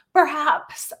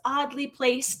perhaps oddly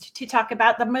placed to talk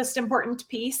about the most important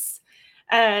piece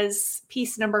as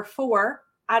piece number 4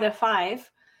 out of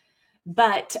 5,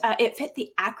 but it fit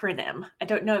the acronym. I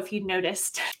don't know if you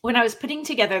noticed. When I was putting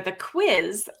together the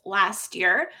quiz last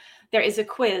year, there is a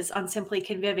quiz on Simply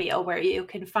Convivial where you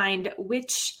can find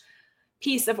which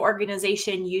piece of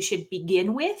organization you should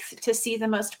begin with to see the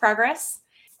most progress.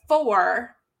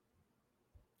 4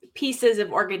 pieces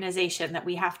of organization that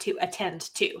we have to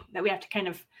attend to, that we have to kind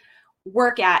of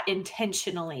work at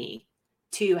intentionally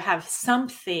to have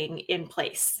something in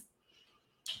place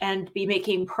and be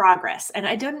making progress. And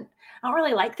I don't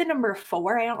really like the number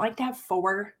 4. I don't like to have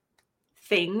 4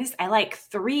 things. I like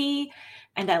 3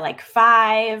 and I like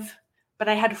 5, but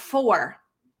I had 4.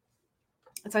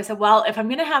 And so I said, well, if I'm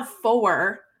going to have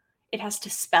 4, it has to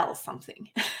spell something.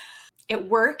 It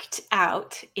worked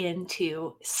out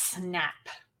into SNAP.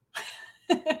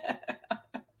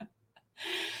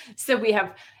 So we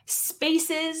have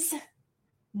spaces,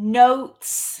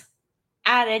 notes,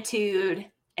 attitude,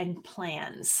 and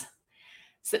plans.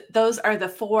 So those are the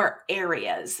 4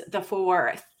 areas, the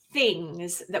 4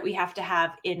 things that we have to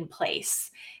have in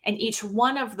place. And each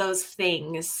one of those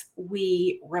things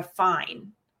we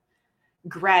refine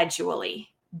gradually,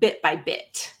 bit by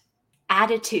bit.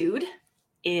 Attitude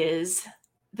is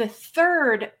the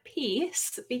 3rd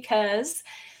piece because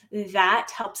that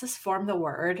helps us form the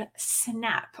word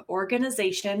SNAP.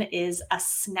 Organization is a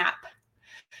snap.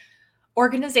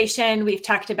 Organization, we've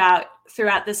talked about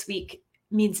throughout this week,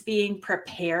 means being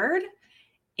prepared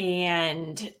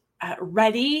and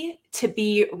ready to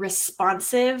be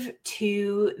responsive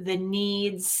to the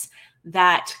needs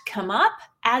that come up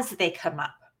as they come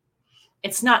up.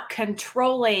 It's not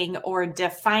controlling or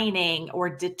defining or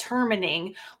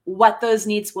determining what those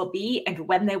needs will be and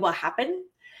when they will happen,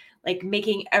 like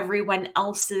making everyone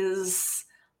else's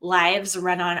lives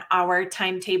run on our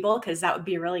timetable, because that would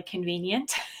be really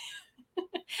convenient.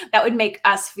 That would make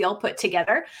us feel put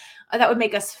together. That would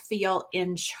make us feel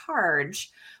in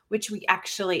charge, which we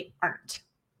actually aren't.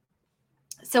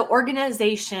 So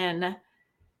organization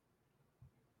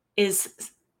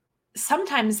is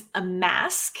sometimes a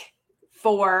mask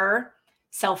for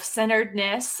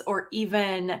self-centeredness or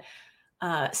even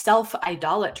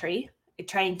self-idolatry,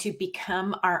 trying to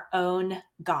become our own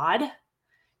God,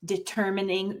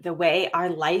 determining the way our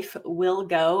life will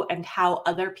go and how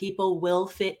other people will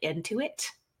fit into it.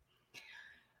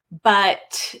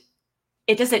 But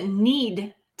it doesn't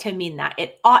need to mean that.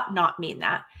 It ought not mean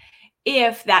that.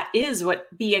 If that is what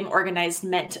being organized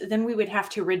meant, then we would have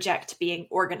to reject being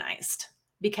organized,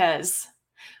 because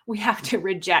we have to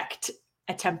reject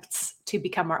attempts to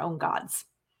become our own gods.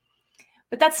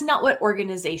 But that's not what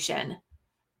organization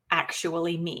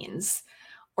actually means.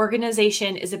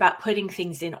 Organization is about putting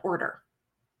things in order.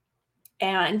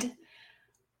 And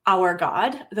our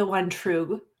God, the one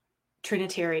true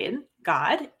Trinitarian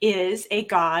God, is a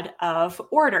God of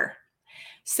order.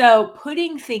 So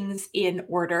putting things in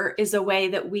order is a way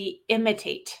that we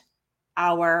imitate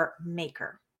our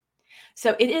Maker.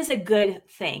 So it is a good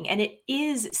thing, and it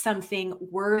is something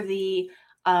worthy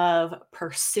of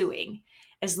pursuing,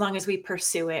 as long as we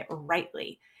pursue it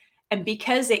rightly. And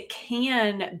because it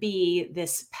can be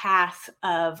this path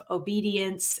of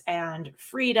obedience and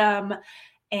freedom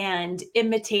and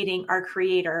imitating our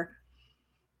Creator,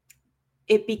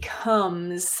 it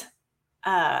becomes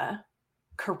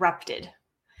corrupted,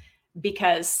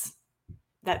 because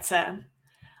that's a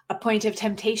point of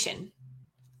temptation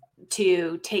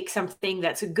to take something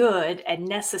that's good and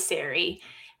necessary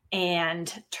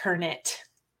and turn it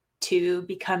to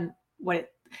become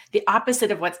the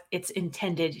opposite of what it's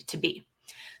intended to be.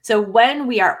 So when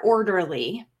we are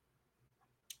orderly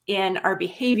in our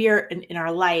behavior and in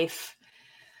our life,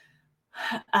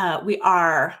 we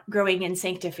are growing in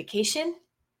sanctification,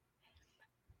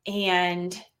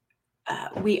 and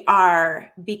we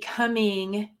are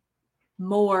becoming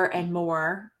more and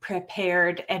more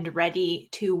prepared and ready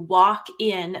to walk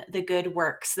in the good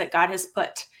works that God has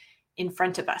put in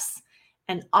front of us.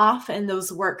 And often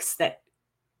those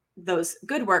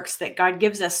good works that God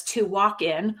gives us to walk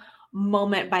in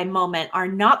moment by moment are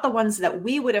not the ones that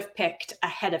we would have picked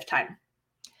ahead of time.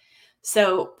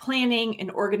 So planning and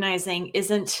organizing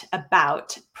isn't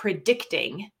about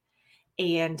predicting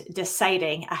and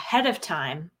deciding ahead of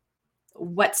time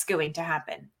what's going to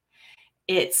happen.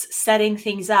 It's setting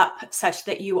things up such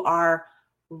that you are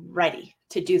ready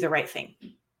to do the right thing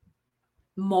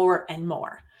more and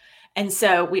more. And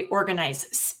so we organize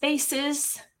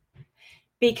spaces,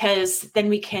 because then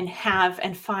we can have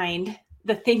and find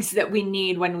the things that we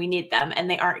need when we need them, and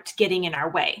they aren't getting in our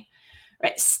way,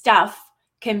 right? Stuff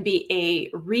can be a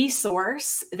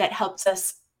resource that helps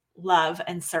us love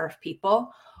and serve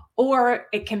people, or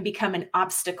it can become an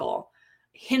obstacle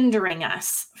hindering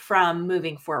us from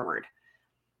moving forward.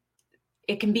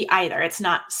 It can be either. It's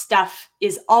not stuff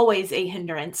is always a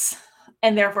hindrance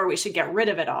and therefore we should get rid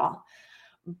of it all.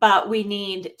 But we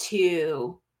need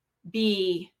to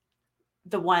be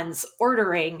the ones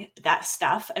ordering that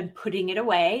stuff and putting it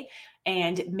away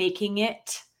and making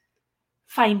it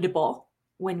findable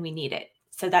when we need it.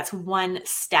 So that's one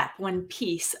step, one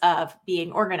piece of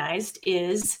being organized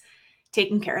is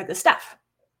taking care of the stuff.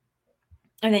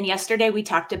 And then yesterday we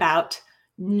talked about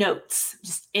notes,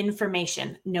 just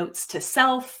information, notes to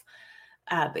self,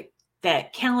 the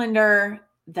calendar,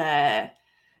 the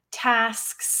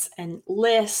tasks and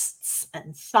lists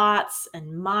and thoughts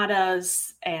and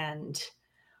mottos and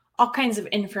all kinds of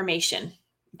information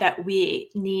that we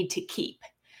need to keep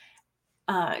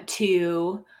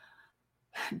to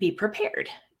be prepared,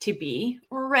 to be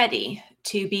ready,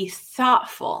 to be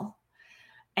thoughtful.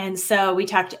 And so we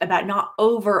talked about not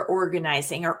over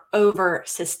organizing or over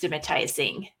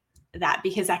systematizing that,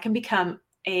 because that can become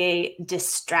a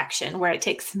distraction where it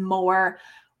takes more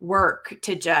work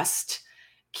to just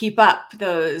keep up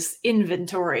those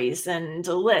inventories and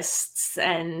lists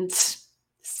and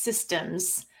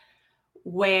systems,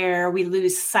 where we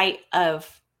lose sight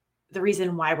of the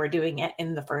reason why we're doing it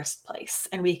in the first place.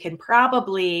 And we can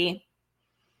probably,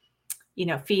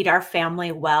 feed our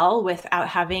family well without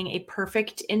having a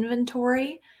perfect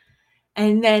inventory.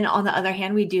 And then on the other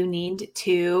hand, we do need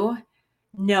to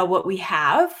know what we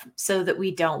have so that we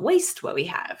don't waste what we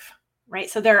have, right?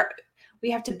 So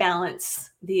we have to balance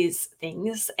these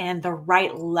things, and the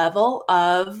right level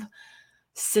of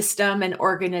system and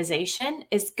organization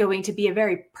is going to be a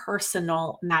very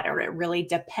personal matter. It really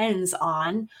depends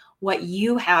on what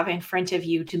you have in front of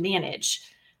you to manage.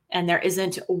 And there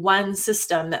isn't one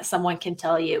system that someone can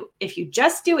tell you, if you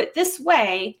just do it this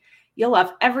way, you'll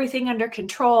have everything under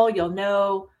control. You'll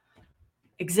know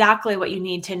exactly what you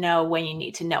need to know when you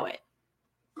need to know it.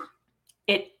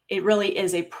 It really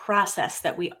is a process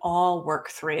that we all work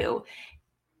through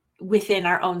within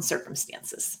our own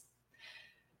circumstances.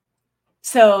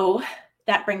 So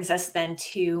that brings us then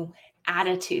to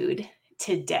attitude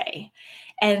today.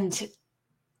 And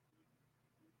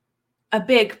a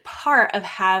big part of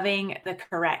having the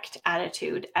correct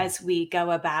attitude as we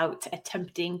go about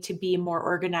attempting to be more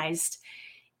organized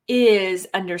is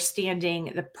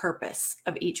understanding the purpose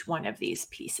of each one of these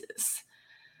pieces.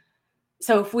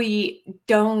 So if we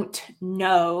don't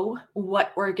know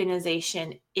what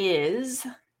organization is,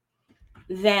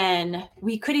 then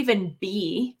we could even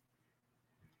be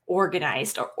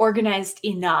organized or organized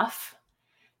enough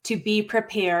to be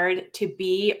prepared, to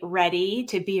be ready,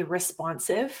 to be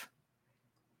responsive,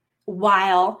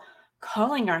 while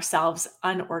calling ourselves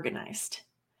unorganized.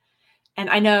 And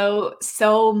I know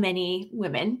so many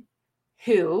women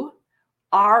who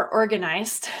are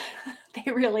organized,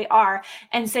 they really are,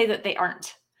 and say that they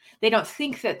aren't. They don't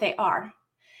think that they are.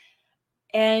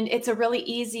 And it's a really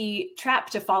easy trap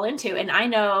to fall into. And I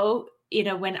know,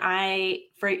 when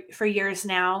for years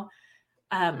now,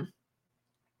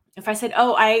 if I said,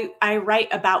 oh, I write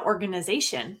about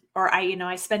organization, or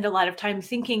I spend a lot of time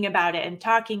thinking about it and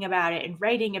talking about it and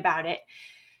writing about it,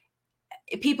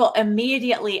 people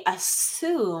immediately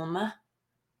assume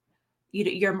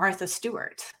you're Martha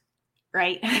Stewart,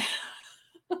 right?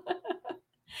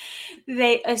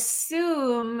 They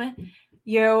assume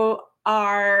you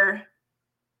are,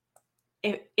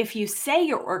 if you say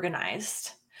you're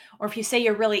organized, or if you say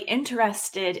you're really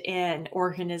interested in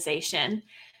organization,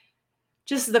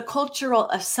 just the cultural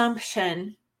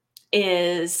assumption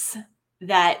is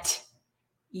that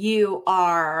you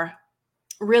are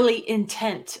really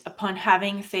intent upon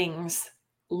having things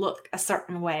look a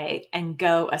certain way and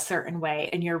go a certain way,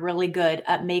 and you're really good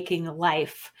at making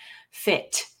life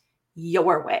fit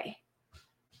your way.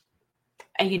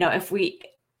 And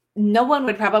no one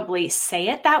would probably say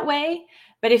it that way,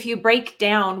 but if you break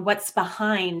down what's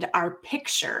behind our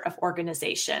picture of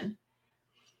organization,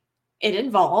 it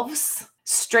involves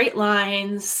straight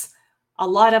lines, a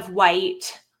lot of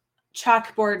white,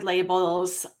 chalkboard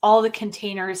labels, all the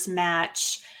containers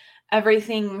match,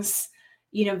 everything's,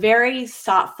 very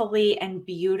thoughtfully and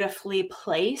beautifully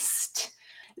placed.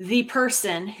 The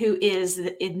person who is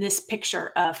in this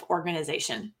picture of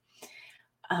organization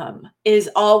is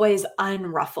always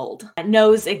unruffled and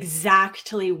knows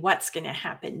exactly what's going to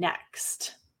happen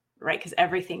next, right? Because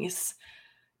everything has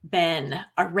been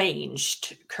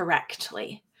arranged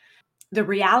correctly. The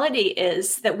reality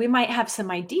is that we might have some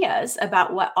ideas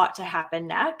about what ought to happen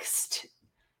next,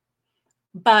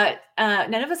 but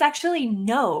none of us actually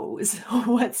knows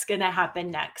what's going to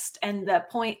happen next. And the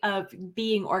point of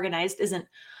being organized isn't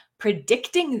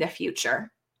predicting the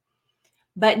future,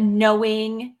 but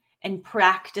knowing and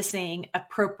practicing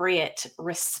appropriate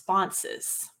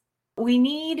responses. We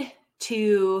need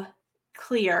to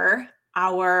clear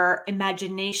our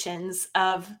imaginations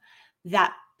of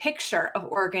that picture of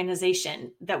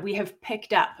organization that we have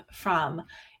picked up from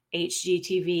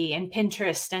HGTV and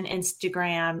Pinterest and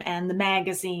Instagram and the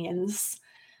magazines,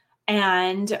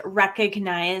 and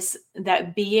recognize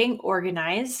that being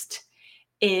organized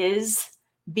is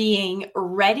being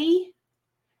ready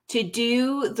to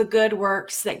do the good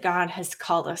works that God has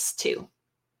called us to,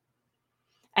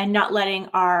 and not letting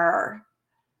our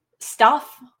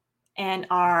stuff and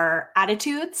our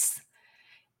attitudes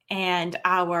and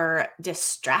our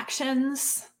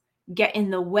distractions get in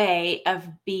the way of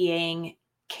being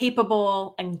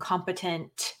capable and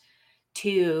competent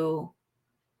to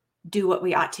do what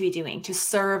we ought to be doing, to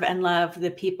serve and love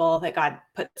the people that God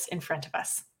puts in front of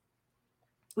us,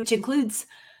 which includes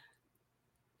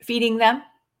feeding them,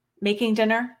 making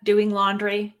dinner, doing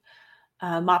laundry,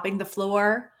 mopping the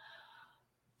floor.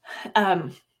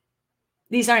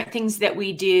 These aren't things that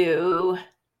we do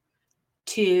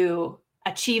to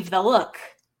achieve the look.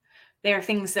 They're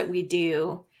things that we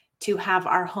do to have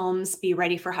our homes be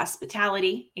ready for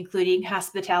hospitality, including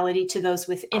hospitality to those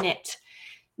within it,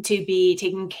 to be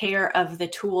taking care of the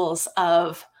tools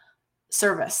of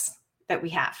service that we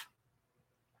have.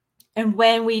 And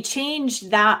when we change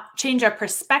our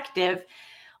perspective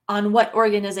on what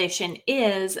organization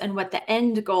is and what the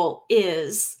end goal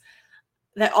is,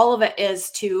 that all of it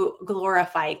is to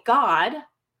glorify God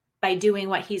by doing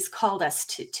what he's called us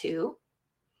to do.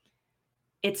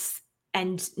 It's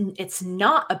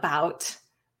not about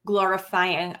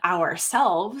glorifying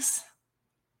ourselves,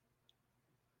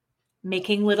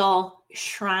 making little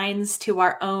shrines to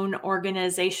our own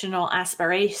organizational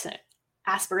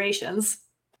aspirations.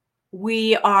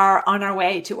 We are on our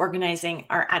way to organizing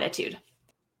our attitude.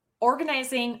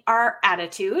 Organizing our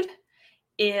attitude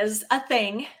is a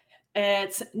thing.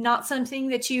 It's not something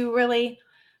that you really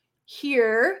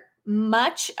hear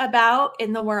much about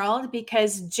in the world,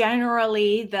 because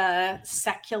generally the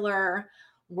secular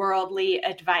worldly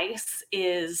advice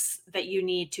is that you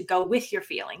need to go with your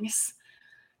feelings.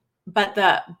 But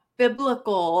the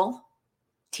biblical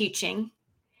teaching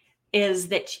is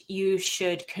that you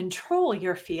should control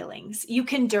your feelings. You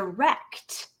can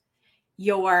direct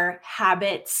your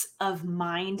habits of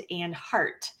mind and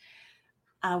heart.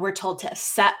 We're told to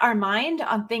set our mind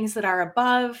on things that are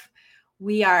above.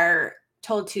 We are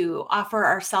told to offer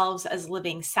ourselves as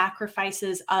living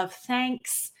sacrifices of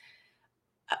thanks.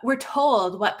 We're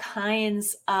told what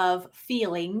kinds of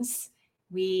feelings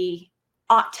we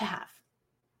ought to have.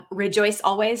 Rejoice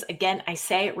always. Again, I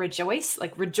say rejoice,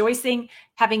 like rejoicing,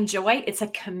 having joy. It's a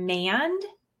command.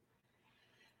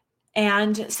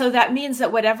 And so that means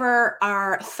that whatever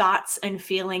our thoughts and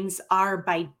feelings are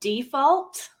by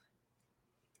default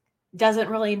doesn't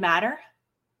really matter.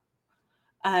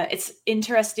 It's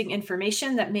interesting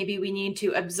information that maybe we need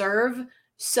to observe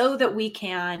so that we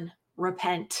can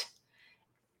repent,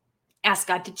 ask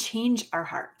God to change our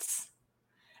hearts,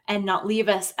 and not leave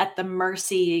us at the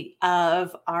mercy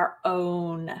of our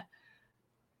own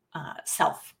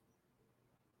self.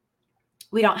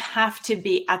 We don't have to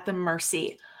be at the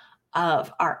mercy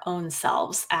of our own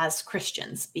selves as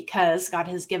Christians, because God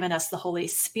has given us the Holy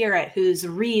Spirit, who's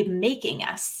remaking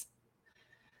us,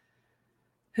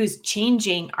 who's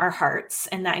changing our hearts,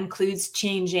 and that includes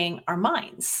changing our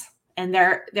minds. And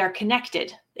they're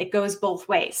connected. It goes both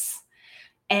ways.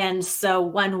 And so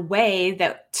one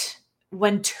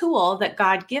tool that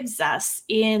God gives us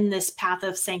in this path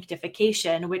of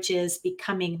sanctification, which is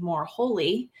becoming more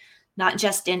holy, not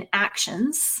just in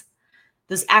actions.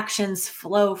 Those actions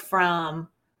flow from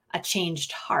a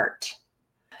changed heart.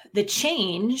 The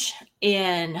change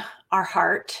in our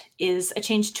heart is a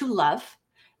change to love.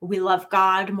 We love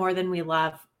God more than we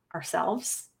love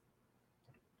ourselves.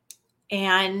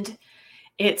 And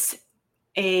it's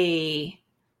a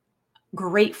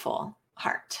grateful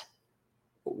heart.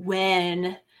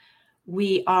 When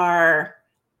we are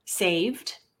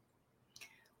saved,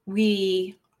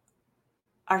 we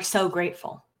are so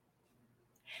grateful.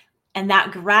 And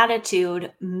that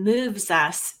gratitude moves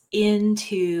us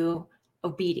into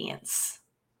obedience,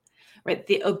 right?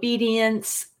 The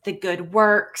obedience, the good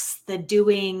works, the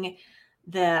doing,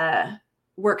 the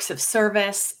works of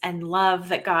service and love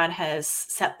that God has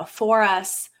set before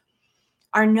us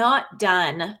are not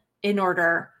done in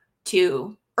order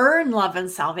to earn love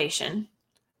and salvation.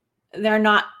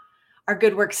 Our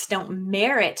good works don't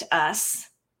merit us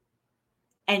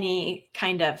any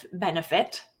kind of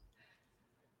benefit.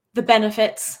 The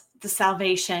benefits, the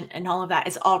salvation, and all of that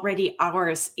is already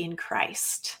ours in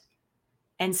Christ.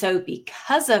 And so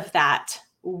because of that,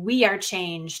 we are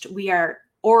changed. We are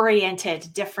oriented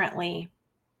differently,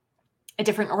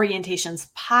 different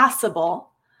orientations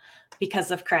possible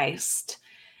because of Christ.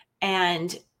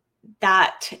 And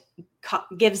that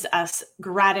gives us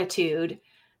gratitude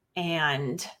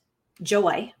and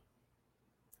joy,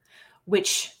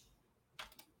 which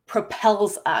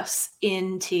propels us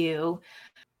into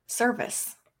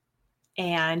service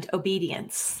and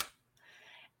obedience.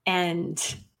 And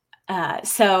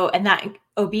that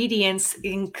obedience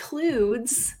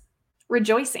includes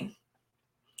rejoicing.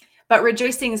 But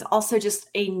rejoicing is also just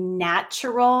a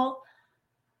natural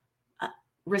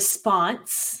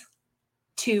response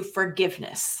to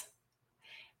forgiveness.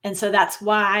 And so that's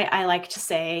why I like to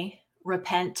say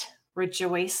repent,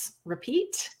 rejoice,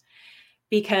 repeat,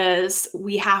 because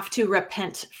we have to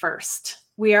repent first.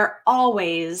 We are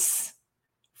always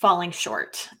falling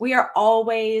short. We are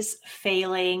always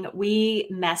failing. We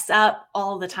mess up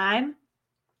all the time.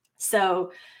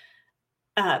 So,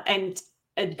 and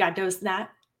God knows that.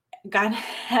 God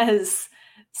has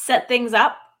set things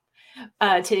up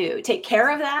to take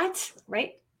care of that,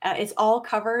 right? It's all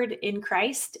covered in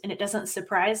Christ, and it doesn't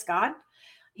surprise God.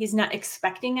 He's not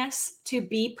expecting us to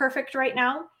be perfect right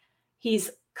now. He's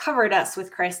covered us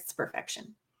with Christ's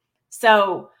perfection.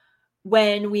 So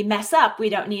when we mess up, we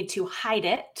don't need to hide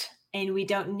it, and we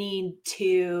don't need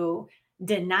to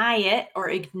deny it or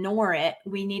ignore it.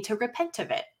 We need to repent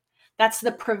of it. That's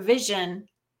the provision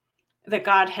that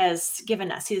God has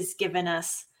given us. He's given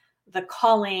us the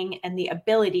calling and the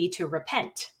ability to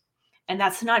repent. And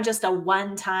that's not just a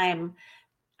one-time,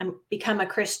 become a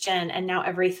Christian and now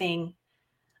everything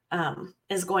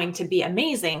is going to be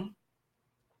amazing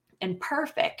and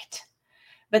perfect.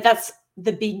 But that's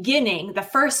the beginning, the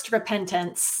first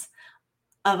repentance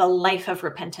of a life of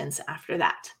repentance after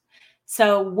that.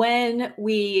 So when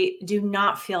we do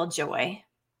not feel joy,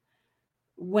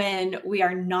 when we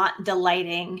are not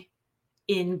delighting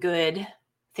in good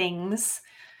things,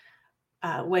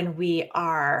 when we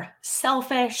are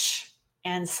selfish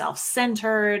and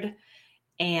self-centered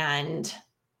and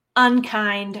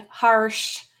unkind,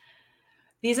 harsh,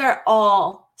 these are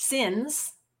all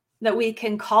sins that we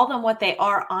can call them what they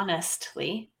are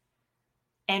honestly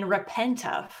and repent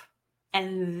of.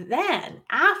 And then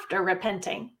after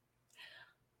repenting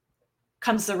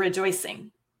comes the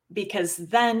rejoicing, because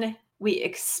then we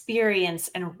experience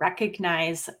and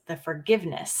recognize the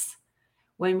forgiveness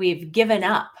when we've given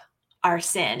up our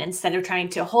sin instead of trying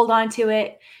to hold on to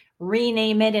it,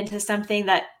 rename it into something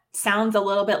that sounds a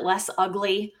little bit less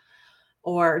ugly,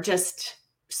 or just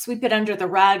sweep it under the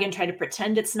rug and try to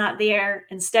pretend it's not there.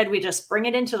 Instead, we just bring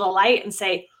it into the light and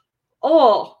say,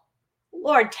 "Oh,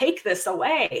 Lord, take this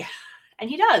away." And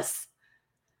he does.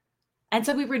 And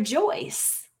so we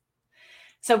rejoice.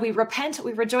 So we repent,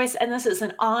 we rejoice, and this is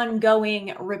an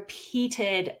ongoing,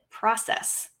 repeated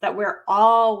process that we're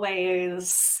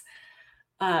always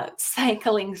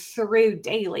cycling through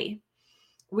daily.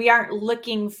 We aren't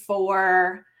looking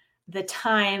for the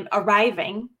time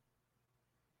arriving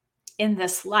in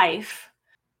this life,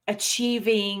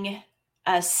 achieving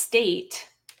a state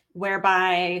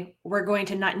whereby we're going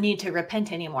to not need to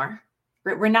repent anymore.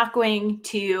 We're not going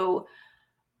to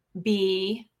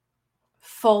be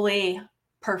fully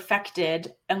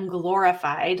perfected and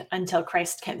glorified until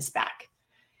Christ comes back.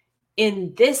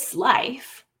 In this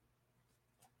life,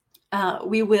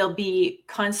 we will be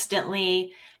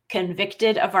constantly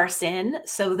convicted of our sin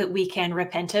so that we can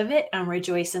repent of it and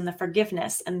rejoice in the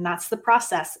forgiveness. And that's the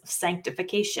process of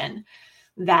sanctification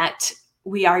that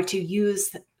we are to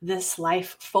use this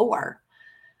life for.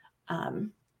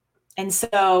 And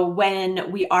so when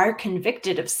we are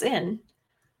convicted of sin,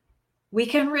 we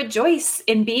can rejoice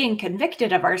in being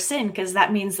convicted of our sin, because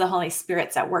that means the Holy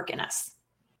Spirit's at work in us.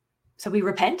 So we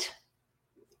repent,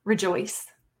 rejoice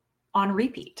on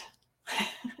repeat.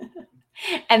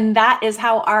 And that is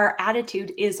how our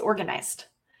attitude is organized.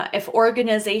 If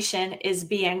organization is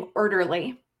being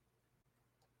orderly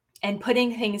and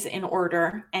putting things in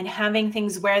order and having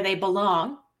things where they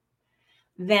belong,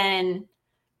 then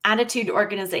attitude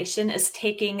organization is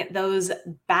taking those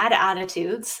bad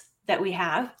attitudes that we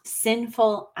have,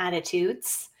 sinful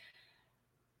attitudes,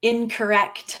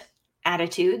 incorrect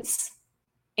attitudes,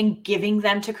 and giving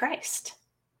them to Christ,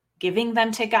 giving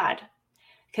them to God,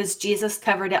 because Jesus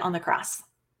covered it on the cross.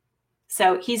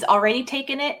 So he's already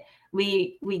taken it.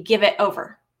 We give it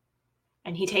over,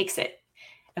 and he takes it,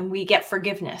 and we get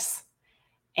forgiveness.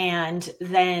 And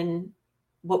then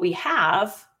what we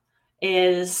have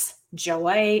is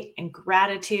joy and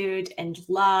gratitude and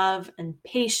love and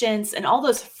patience and all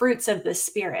those fruits of the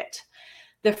Spirit.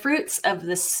 The fruits of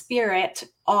the Spirit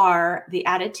are the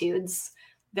attitudes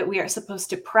that we are supposed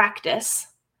to practice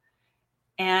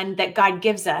and that God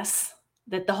gives us,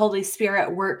 that the Holy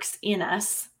Spirit works in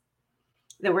us,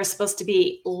 that we're supposed to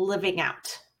be living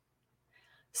out.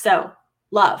 So,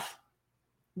 love,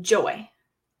 joy,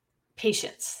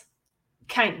 patience,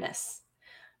 kindness,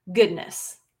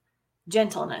 goodness,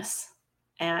 gentleness,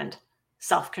 and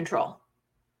self-control.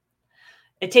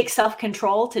 It takes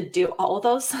self-control to do all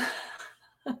those.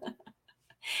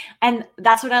 And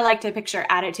that's what I like to picture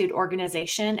attitude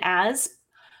organization as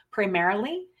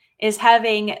primarily, is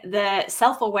having the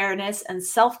self-awareness and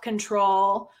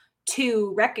self-control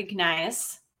to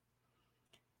recognize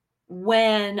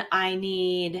when I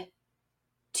need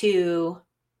to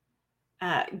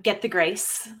get the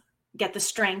grace, get the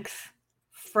strength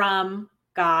from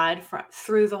God,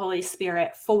 through the Holy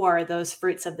Spirit for those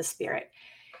fruits of the Spirit.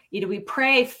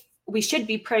 We should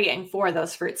be praying for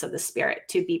those fruits of the Spirit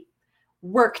to be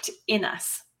worked in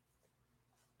us.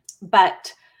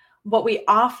 But what we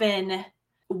often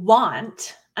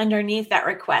want underneath that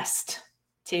request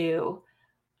to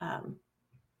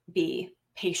be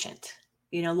patient,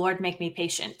 Lord, make me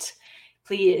patient.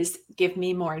 Please give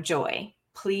me more joy.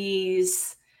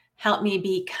 Please help me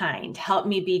be kind. Help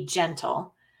me be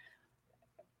gentle.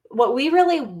 What we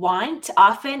really want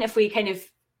often, if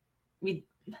we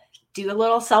do a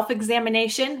little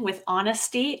self-examination with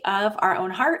honesty of our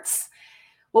own hearts,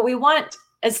 what we want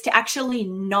is to actually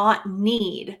not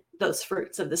need those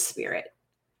fruits of the Spirit.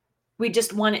 We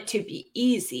just want it to be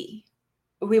easy.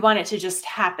 We want it to just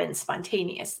happen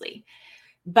spontaneously.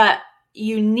 But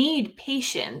you need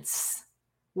patience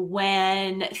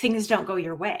when things don't go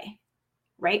your way,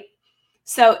 right?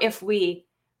 So if we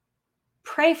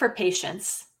pray for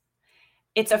patience,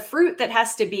 it's a fruit that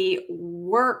has to be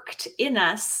worked in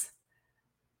us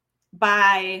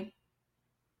by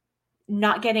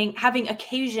having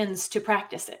occasions to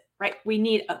practice it, right? We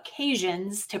need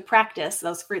occasions to practice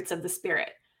those fruits of the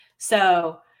Spirit.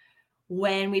 So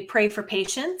when we pray for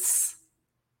patience,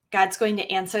 God's going to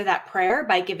answer that prayer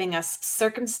by giving us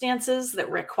circumstances that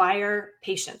require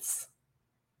patience.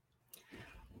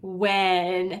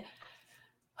 When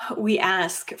we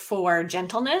ask for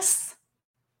gentleness,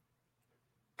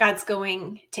 God's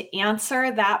going to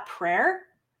answer that prayer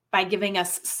by giving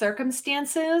us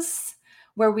circumstances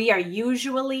where we are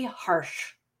usually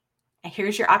harsh. And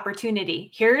here's your opportunity.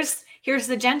 Here's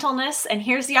the gentleness, and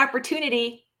here's the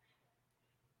opportunity.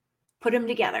 Put them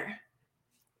together.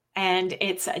 And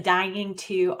it's dying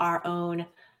to our own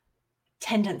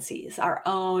tendencies, our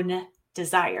own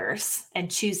desires,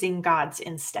 and choosing God's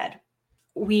instead.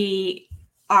 We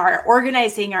are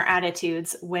organizing our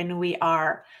attitudes when we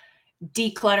are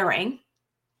decluttering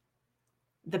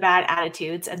the bad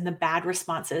attitudes and the bad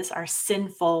responses, our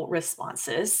sinful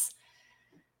responses,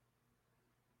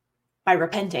 by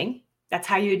repenting. That's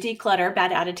how you declutter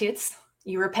bad attitudes.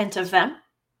 You repent of them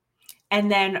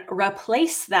and then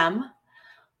replace them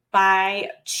by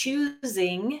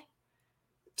choosing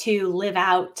to live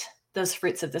out those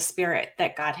fruits of the Spirit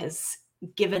that God has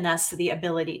given us the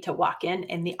ability to walk in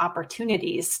and the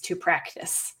opportunities to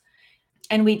practice.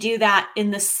 And we do that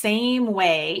in the same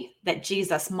way that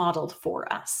Jesus modeled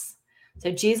for us. So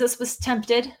Jesus was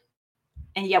tempted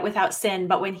and yet without sin.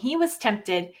 But when he was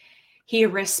tempted, he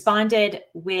responded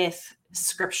with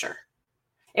Scripture.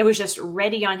 It was just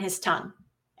ready on his tongue.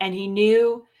 And he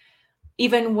knew,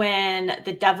 even when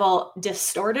the devil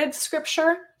distorted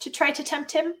Scripture to try to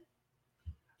tempt him,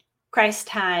 Christ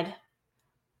had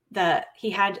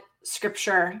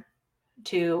Scripture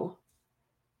to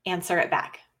answer it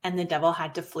back, and the devil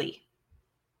had to flee.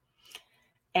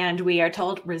 And we are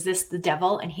told, resist the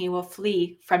devil and he will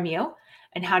flee from you.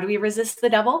 And how do we resist the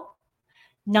devil?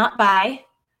 Not by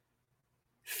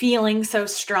feeling so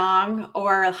strong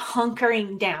or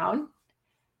hunkering down.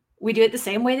 We do it the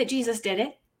same way that Jesus did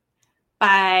it,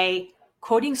 by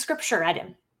quoting Scripture at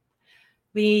him.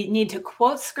 We need to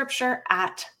quote Scripture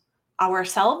at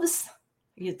ourselves,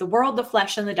 the world, the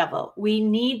flesh, and the devil. We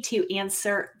need to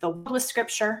answer the world with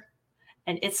Scripture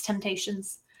and its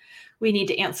temptations. We need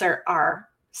to answer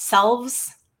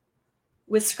ourselves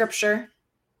with Scripture,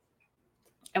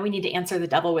 and we need to answer the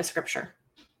devil with Scripture.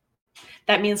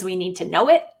 That means we need to know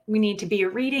it. We need to be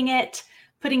reading it,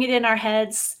 putting it in our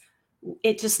heads.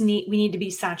 We need to be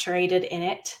saturated in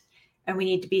it, and we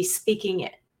need to be speaking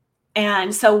it.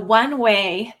 And so one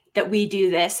way that we do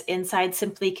this inside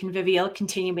Simply Convivial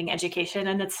Continuing Education,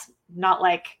 and it's not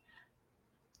like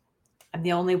I'm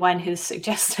the only one who's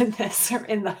suggested this or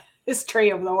in history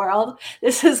of the world.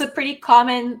 This is a pretty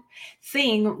common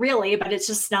thing, really, but it's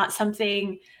just not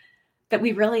something that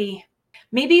we really,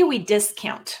 maybe we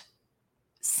discount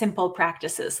simple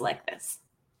practices like this.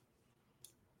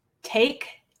 Take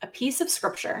a piece of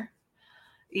scripture.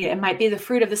 It might be the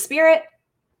fruit of the Spirit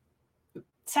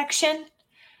section.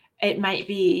 It might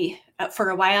be, for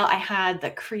a while, I had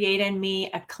the create in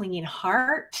me a clean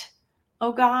heart,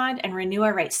 O God, and renew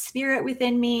a right spirit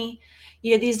within me.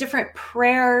 You have these different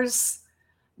prayers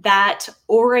that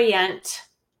orient,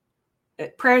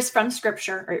 prayers from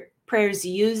scripture or prayers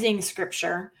using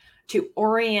scripture to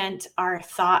orient our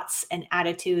thoughts and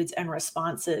attitudes and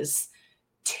responses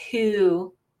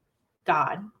to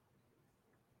God.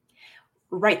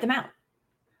 Write them out.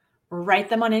 Write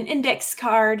them on an index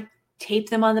card, tape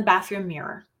them on the bathroom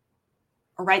mirror.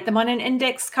 Or write them on an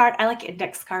index card. I like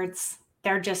index cards.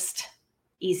 They're just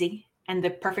easy and the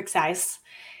perfect size.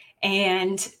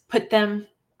 And put them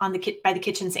on by the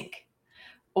kitchen sink.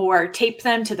 Or tape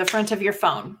them to the front of your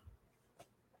phone.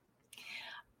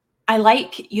 I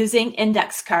like using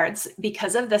index cards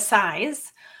because of the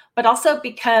size, but also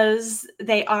because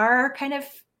they are kind of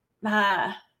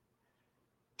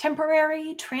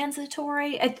temporary,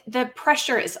 transitory. The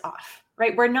pressure is off,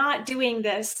 right? We're not doing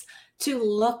this to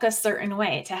look a certain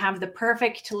way, to have the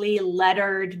perfectly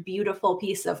lettered, beautiful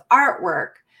piece of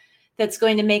artwork that's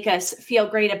going to make us feel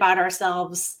great about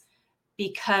ourselves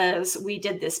because we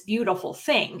did this beautiful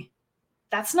thing.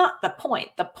 That's not the point.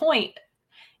 The point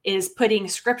is putting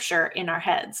scripture in our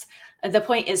heads. The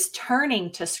point is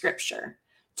turning to scripture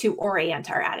to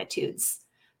orient our attitudes.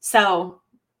 So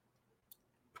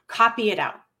copy it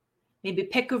out. Maybe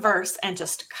pick a verse and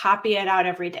just copy it out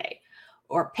every day.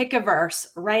 Or pick a verse,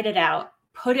 write it out,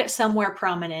 put it somewhere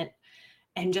prominent,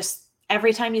 and just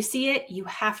every time you see it, you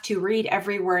have to read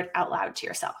every word out loud to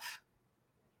yourself.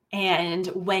 And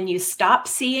when you stop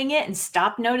seeing it and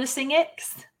stop noticing it,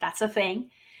 'cause that's a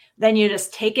thing, then you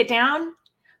just take it down,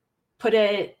 put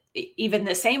even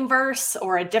the same verse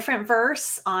or a different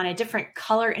verse on a different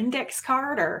color index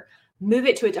card, or move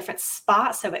it to a different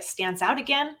spot so it stands out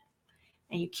again.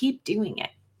 And you keep doing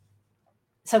it.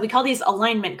 So we call these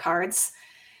alignment cards.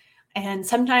 And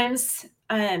sometimes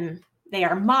they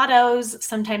are mottos,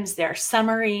 sometimes they're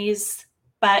summaries,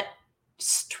 but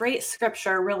straight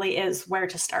scripture really is where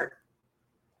to start.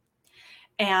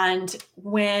 And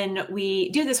when we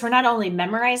do this, we're not only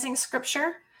memorizing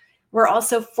scripture, we're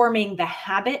also forming the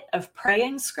habit of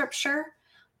praying scripture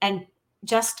and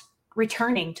just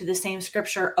returning to the same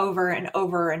scripture over and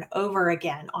over and over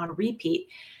again on repeat.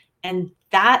 And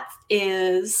that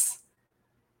is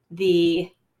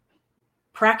the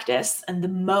practice and the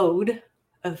mode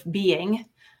of being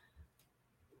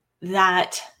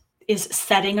that is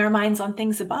setting our minds on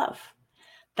things above,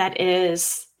 that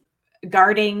is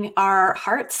guarding our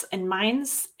hearts and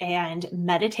minds and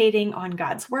meditating on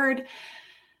God's word.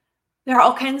 There are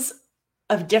all kinds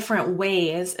of different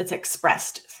ways it's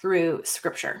expressed through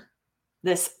scripture,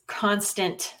 this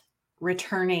constant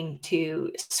returning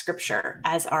to scripture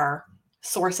as our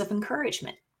source of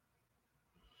encouragement.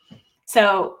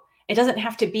 So it doesn't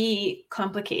have to be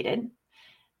complicated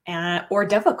or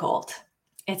difficult.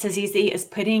 It's as easy as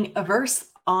putting a verse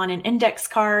on an index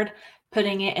card,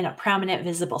 putting it in a prominent,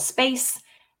 visible space,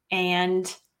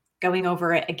 and going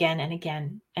over it again and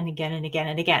again and again and again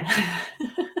and again.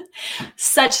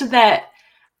 Such that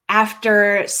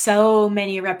after so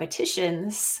many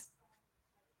repetitions,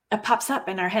 it pops up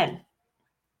in our head.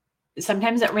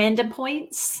 Sometimes at random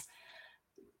points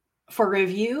for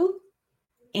review,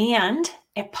 and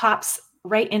it pops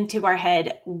right into our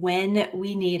head when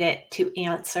we need it to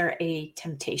answer a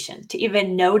temptation, to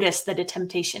even notice that a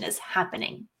temptation is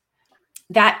happening.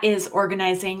 That is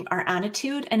organizing our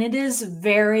attitude, and it is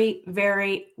very,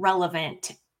 very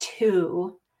relevant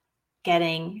to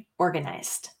getting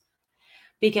organized.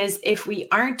 Because if we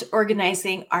aren't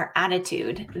organizing our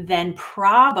attitude, then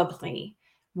probably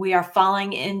we are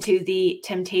falling into the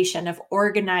temptation of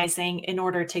organizing in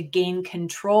order to gain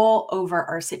control over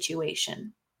our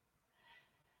situation.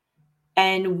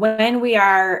 And when we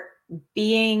are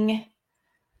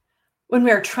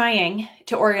trying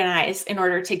to organize in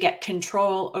order to get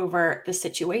control over the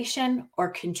situation or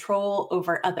control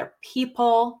over other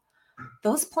people,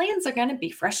 those plans are going to be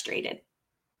frustrated.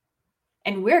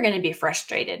 And we're going to be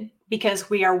frustrated because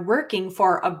we are working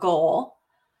for a goal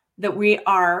that we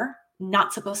are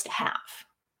not supposed to have.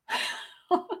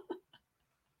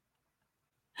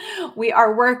 We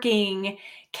are working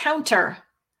counter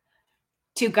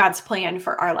to God's plan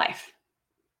for our life.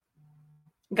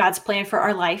 God's plan for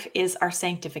our life is our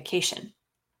sanctification.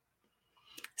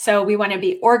 So we want to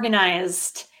be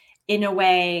organized in a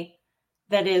way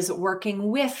that is working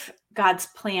with God's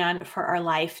plan for our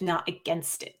life, not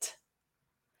against it.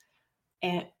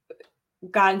 And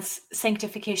God's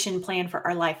sanctification plan for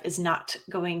our life is not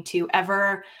going to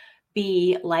ever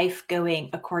be life going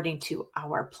according to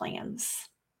our plans.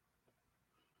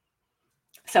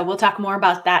 So we'll talk more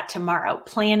about that tomorrow.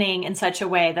 Planning in such a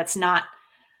way that's not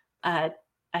a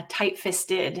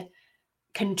tight-fisted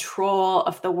control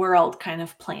of the world kind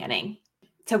of planning.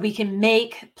 So we can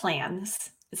make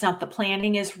plans. It's not the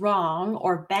planning is wrong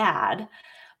or bad,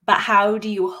 but how do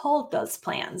you hold those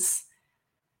plans?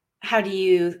 How do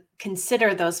you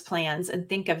consider those plans and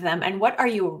think of them? And what are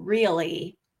you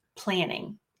really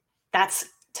planning? That's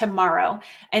tomorrow.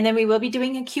 And then we will be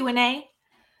doing a Q&A.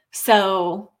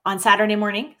 So on Saturday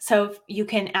morning. So you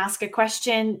can ask a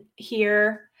question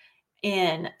here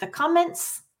in the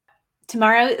comments.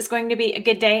 Tomorrow is going to be a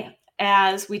good day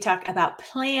as we talk about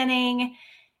planning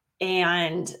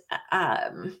and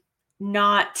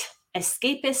not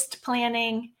escapist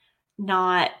planning,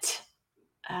 not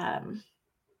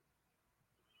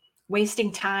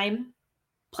wasting time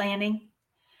planning,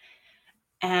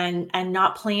 and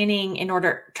not planning in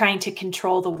order trying to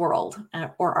control the world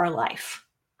or our life.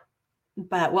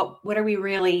 But what are we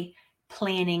really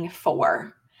planning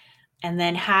for? And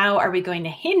then how are we going to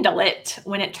handle it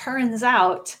when it turns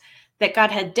out that God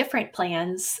had different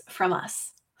plans from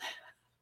us?